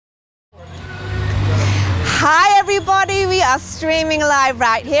everybody, we are streaming live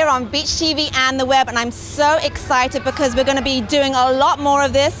right here on Beach TV and the web, and I'm so excited because we're going to be doing a lot more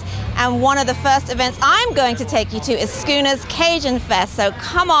of this, and one of the first events I'm going to take you to is Schooners Cajun Fest. So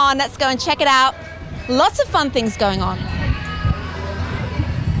come on, let's go and check it out. Lots of fun things going on.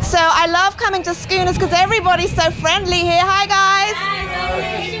 So I love coming to Schooners because everybody's so friendly here. Hi guys.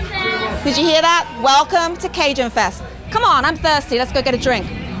 Hi. Did you hear that? Welcome to Cajun Fest. Come on, I'm thirsty. Let's go get a drink.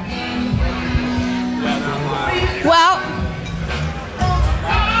 Well,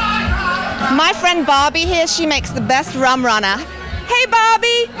 my friend Barbie here, she makes the best rum runner. Hey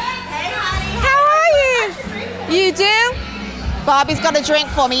Barbie! Hey honey! How are you? You do? Barbie's got a drink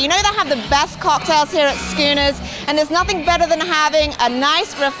for me. You know they have the best cocktails here at Schooners, and there's nothing better than having a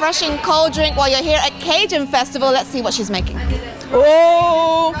nice, refreshing cold drink while you're here at Cajun Festival. Let's see what she's making.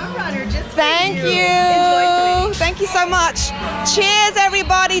 Oh! Thank you! Thank you so much. Cheers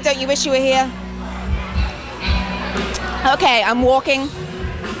everybody! Don't you wish you were here? Okay, I'm walking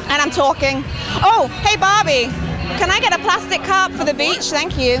and I'm talking. Oh, hey Barbie, can I get a plastic cup for the beach?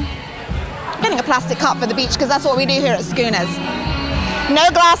 Thank you. I'm getting a plastic cup for the beach because that's what we do here at Schooners. No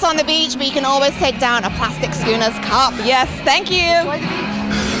glass on the beach, but you can always take down a plastic Schooners cup. Yes, thank you.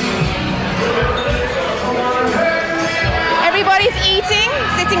 Everybody's eating,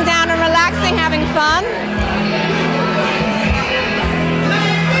 sitting down and relaxing, having fun.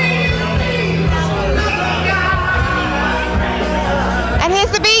 And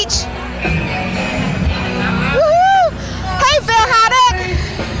here's the beach. Woohoo! Hey, Bill Haddock.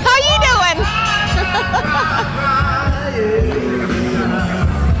 How you doing?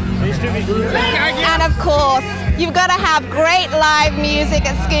 And of course, you've got to have great live music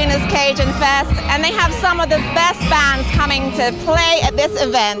at Schooners Cajun Fest, and they have some of the best bands coming to play at this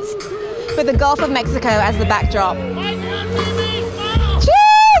event with the Gulf of Mexico as the backdrop.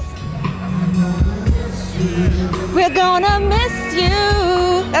 We're gonna miss you.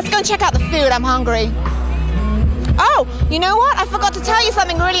 Let's go and check out the food. I'm hungry. Oh, you know what? I forgot to tell you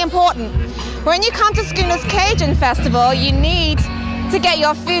something really important. When you come to Schooners Cajun Festival, you need to get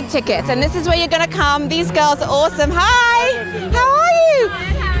your food tickets, and this is where you're gonna come. These girls are awesome. Hi, how are you?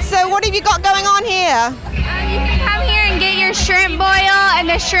 Hi. So what have you got going on here? You can come here and get your shrimp boil, and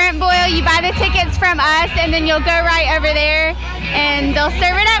the shrimp boil, you buy the tickets from us, and then you'll go right over there, and they'll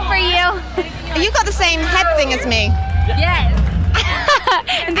serve it up for you. You got the same head thing as me. Yes.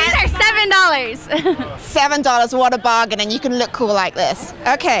 And these are $7. $7, what a bargain, and you can look cool like this.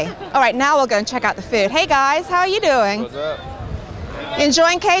 Okay, all right, now we'll go and check out the food. Hey guys, how are you doing? What's up?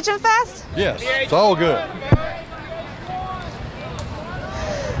 Enjoying Cajun Fest? Yes, it's all good.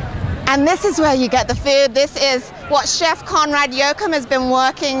 And this is where you get the food. This is what Chef Conrad Yoakum has been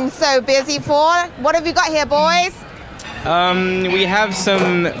working so busy for. What have you got here, boys? We have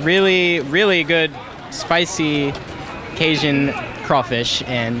some really good spicy Cajun crawfish,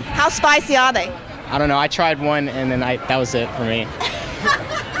 and how spicy are they? I don't know, I tried one and then that was it for me.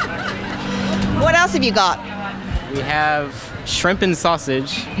 What else have you got? We have shrimp and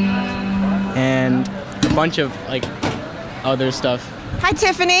sausage and a bunch of like other stuff. Hi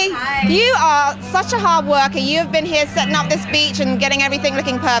Tiffany. Hi. You are such a hard worker. You have been here setting up this beach and getting everything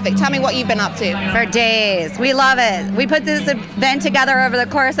looking perfect. Tell me what you've been up to. For days. We love it. We put this event together over the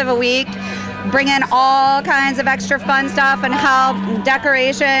course of a week, bring in all kinds of extra fun stuff and help,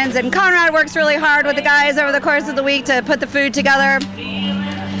 decorations, and Conrad works really hard with the guys over the course of the week to put the food together.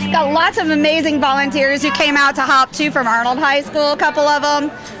 Got lots of amazing volunteers who came out to help too from Arnold High School, a couple of them.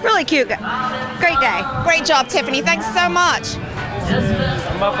 Really cute. Great day. Great job, Tiffany. Thanks so much.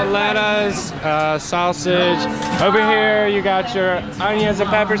 Muffin lettuce, sausage. Over here you got your onions and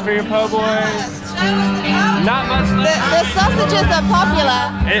peppers for your po' boys. Not much left. The sausages are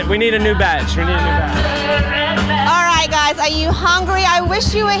popular. We need a new batch. We need a new batch. All right, guys, are you hungry? I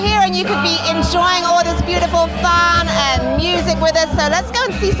wish you were here and you could be enjoying all this beautiful fun and music with us. So let's go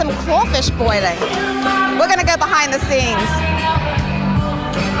and see some crawfish boiling. We're going to go behind the scenes.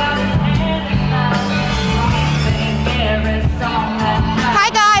 Hi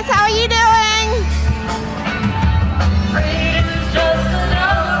guys, how are you doing?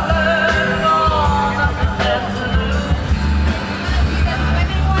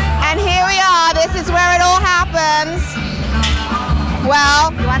 And here we are, this is where it all happens.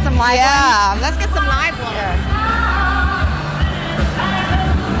 Well, You want some live yeah, let's get some live water.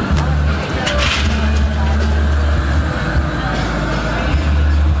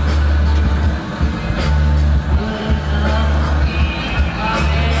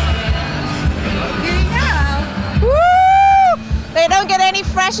 They don't get any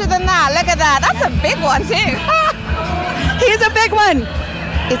fresher than that. Look at that. That's a big one too. He's a big one.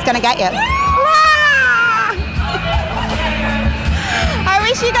 It's gonna get you.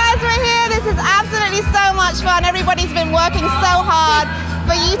 wish you guys were here. This is absolutely so much fun. Everybody's been working so hard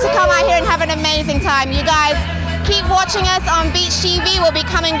for you to come out here and have an amazing time. You guys keep watching us on Beach TV. We'll be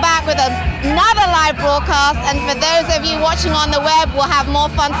coming back with another live broadcast, and for those of you watching on the web, we'll have more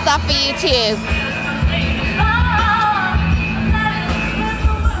fun stuff for you too.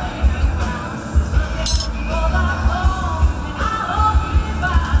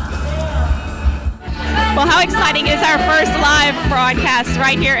 Well, how exciting is our first live broadcast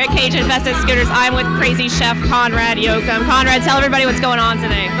right here at Cajun Fest at Schooners. I'm with crazy chef Conrad Yoakum. Conrad, tell everybody what's going on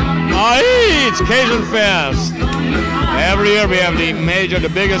today. It's Cajun Fest. Every year we have the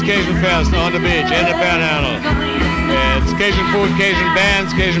biggest Cajun Fest on the beach in the Panhandle. It's Cajun food, Cajun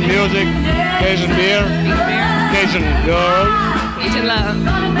bands, Cajun music, Cajun beer, Cajun girls. Cajun love.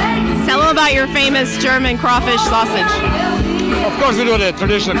 Tell them about your famous German crawfish sausage. Of course, we do the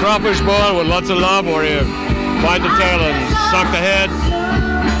traditional crawfish boil with lots of love, where you bite the tail and suck the head.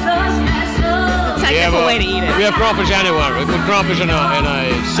 Technical way to eat it. We have crawfish anywhere. We put crawfish in a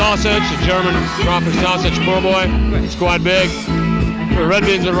sausage, a German crawfish sausage, poor boy. It's quite big. With red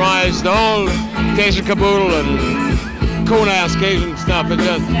beans and rice, the whole Cajun caboodle and cool-ass Cajun stuff. It's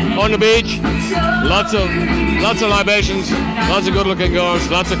just on the beach, lots of libations, lots of good-looking girls,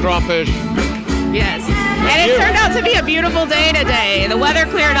 lots of crawfish. Yes. And it turned out to be a beautiful day today. The weather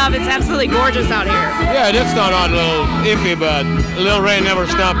cleared up. It's absolutely gorgeous out here. Yeah, it did start out a little iffy, but a little rain never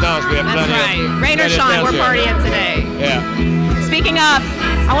stopped us. We have plenty. That's right. Rain or shine, we're partying today. Yeah. Speaking of,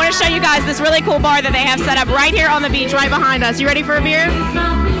 I want to show you guys this really cool bar that they have set up right here on the beach, right behind us. You ready for a beer?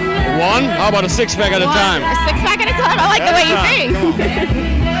 One? How about a six-pack at a time? A six-pack at a time? I like the way you think.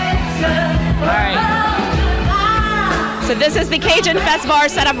 All right. So this is the Cajun Fest bar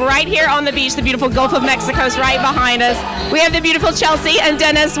set up right here on the beach. The beautiful Gulf of Mexico is right behind us. We have the beautiful Chelsea and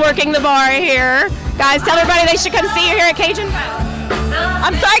Dennis working the bar here. Guys, tell everybody they should come see you here at Cajun Fest.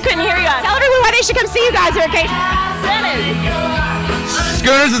 I'm sorry, I couldn't hear you guys. Tell everyone why they should come see you guys here at Cajun Fest. Dennis.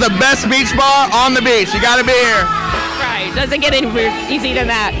 Schooners is the best beach bar on the beach. You gotta be here. Right, doesn't get any easy than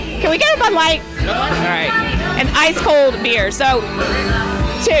that. Can we get a Bud Light? All right. And ice cold beer. So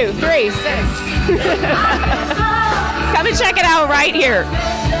 2, 3, 6. Come and check it out right here.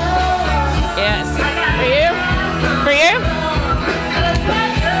 Yes. For you? For you?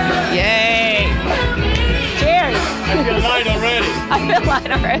 Yay. Cheers. I feel light already. I feel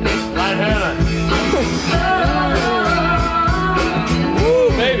light already. Light-headed. Woo,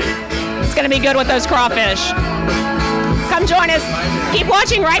 baby. It's going to be good with those crawfish. Come join us. Keep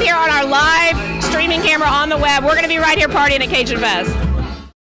watching right here on our live streaming camera on the web. We're going to be right here partying at Cajun Fest.